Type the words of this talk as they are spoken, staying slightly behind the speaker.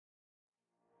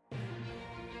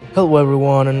Hello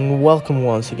everyone and welcome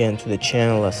once again to the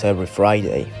channel as every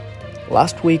Friday.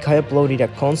 Last week I uploaded a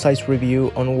concise review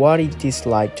on what it is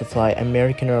like to fly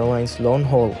American Airlines long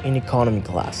haul in economy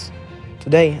class.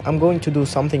 Today I'm going to do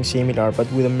something similar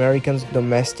but with American's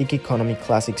domestic economy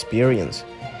class experience.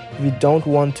 If you don't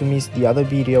want to miss the other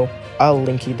video, I'll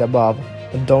link it above,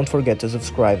 and don't forget to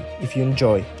subscribe if you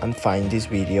enjoy and find this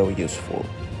video useful.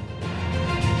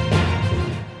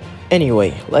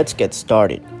 Anyway, let's get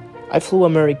started. I flew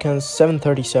American's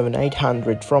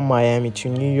 737-800 from Miami to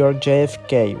New York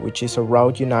JFK, which is a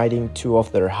route uniting two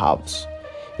of their hubs.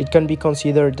 It can be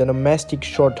considered a domestic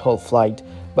short-haul flight,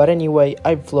 but anyway,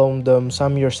 I've flown them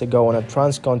some years ago on a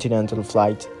transcontinental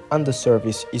flight, and the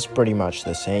service is pretty much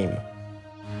the same.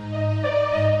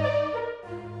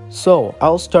 So,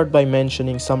 I'll start by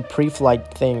mentioning some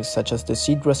pre-flight things such as the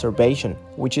seat reservation,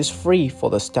 which is free for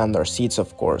the standard seats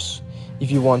of course.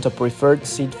 If you want a preferred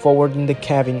seat forward in the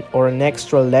cabin or an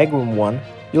extra legroom one,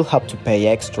 you'll have to pay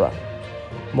extra.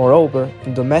 Moreover,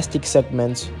 in domestic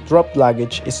segments, dropped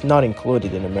luggage is not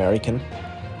included in American.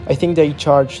 I think they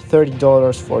charge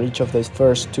 $30 for each of the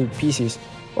first two pieces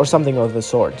or something of the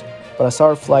sort, but as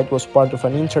our flight was part of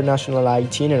an international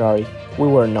itinerary, we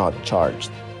were not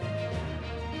charged.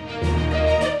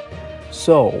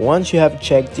 So, once you have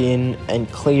checked in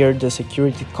and cleared the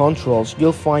security controls,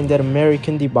 you'll find that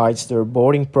American divides their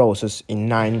boarding process in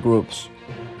 9 groups.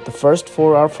 The first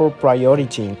 4 are for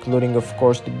priority, including of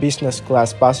course the business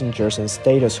class passengers and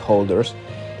status holders,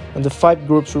 and the 5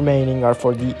 groups remaining are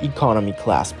for the economy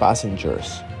class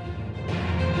passengers.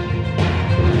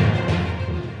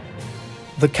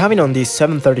 The cabin on this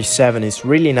 737 is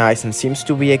really nice and seems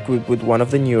to be equipped with one of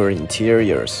the newer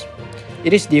interiors.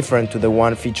 It is different to the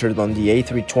one featured on the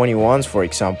A321s for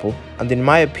example, and in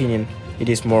my opinion, it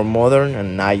is more modern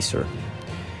and nicer.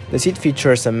 The seat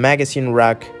features a magazine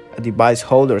rack, a device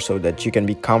holder so that you can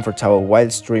be comfortable while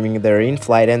streaming their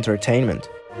in-flight entertainment.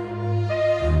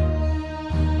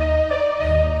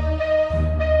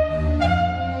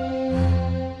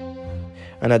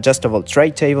 An adjustable tray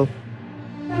table,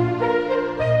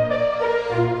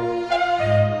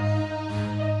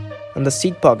 and a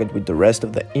seat pocket with the rest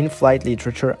of the in-flight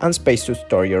literature and space to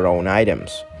store your own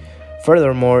items.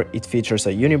 Furthermore, it features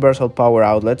a universal power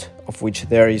outlet, of which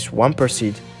there is one per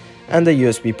seat, and a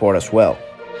USB port as well.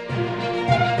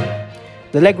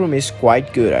 The legroom is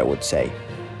quite good, I would say.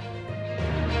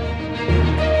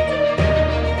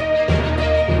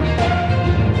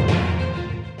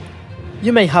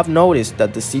 You may have noticed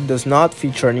that the seat does not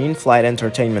feature an in-flight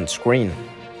entertainment screen.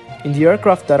 In the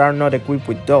aircraft that are not equipped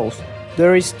with those,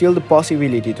 there is still the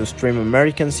possibility to stream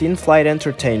American's in-flight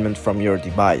entertainment from your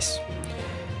device.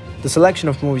 The selection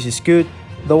of movies is good,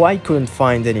 though I couldn't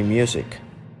find any music.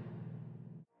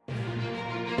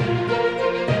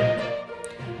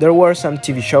 There were some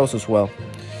TV shows as well.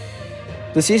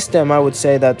 The system, I would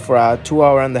say that for a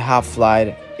 2.5-hour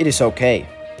flight, it is okay.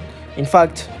 In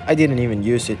fact, I didn't even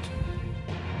use it.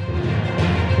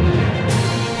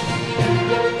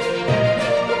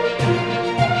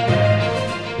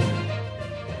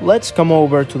 Let's come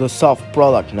over to the soft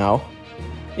product now.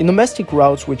 In domestic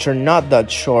routes which are not that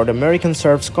short, American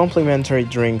serves complimentary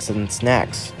drinks and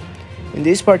snacks. In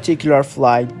this particular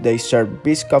flight, they served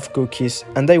Biscoff cookies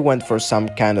and they went for some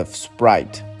kind of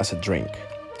Sprite as a drink.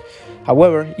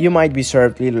 However, you might be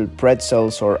served little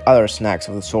pretzels or other snacks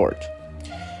of the sort.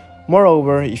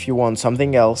 Moreover, if you want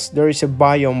something else, there is a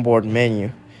buy on board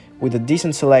menu with a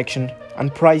decent selection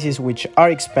and prices which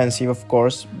are expensive of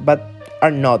course, but are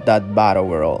not that bad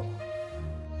overall.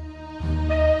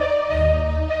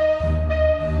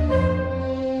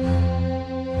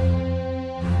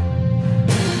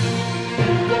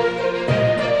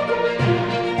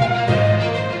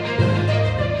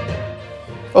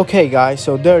 Okay guys,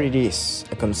 so there it is,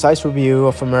 a concise review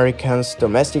of American's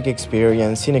domestic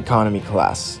experience in economy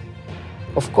class.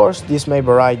 Of course, this may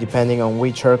vary depending on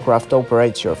which aircraft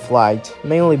operates your flight,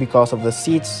 mainly because of the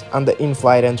seats and the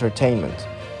in-flight entertainment,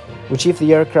 which if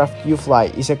the aircraft you fly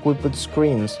is equipped with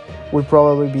screens, will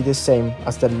probably be the same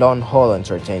as the long-haul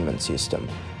entertainment system.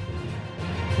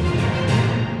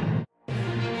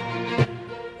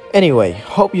 Anyway,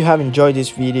 hope you have enjoyed this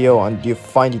video and you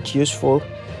find it useful.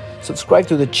 Subscribe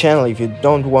to the channel if you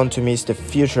don't want to miss the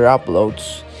future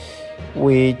uploads,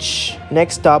 which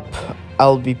next up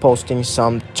I'll be posting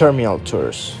some terminal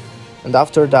tours. And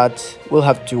after that, we'll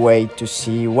have to wait to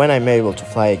see when I'm able to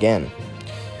fly again.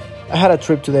 I had a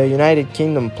trip to the United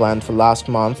Kingdom planned for last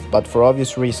month, but for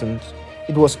obvious reasons,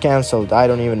 it was cancelled. I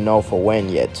don't even know for when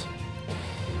yet.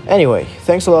 Anyway,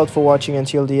 thanks a lot for watching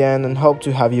until the end and hope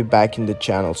to have you back in the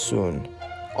channel soon.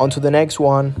 On to the next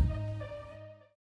one.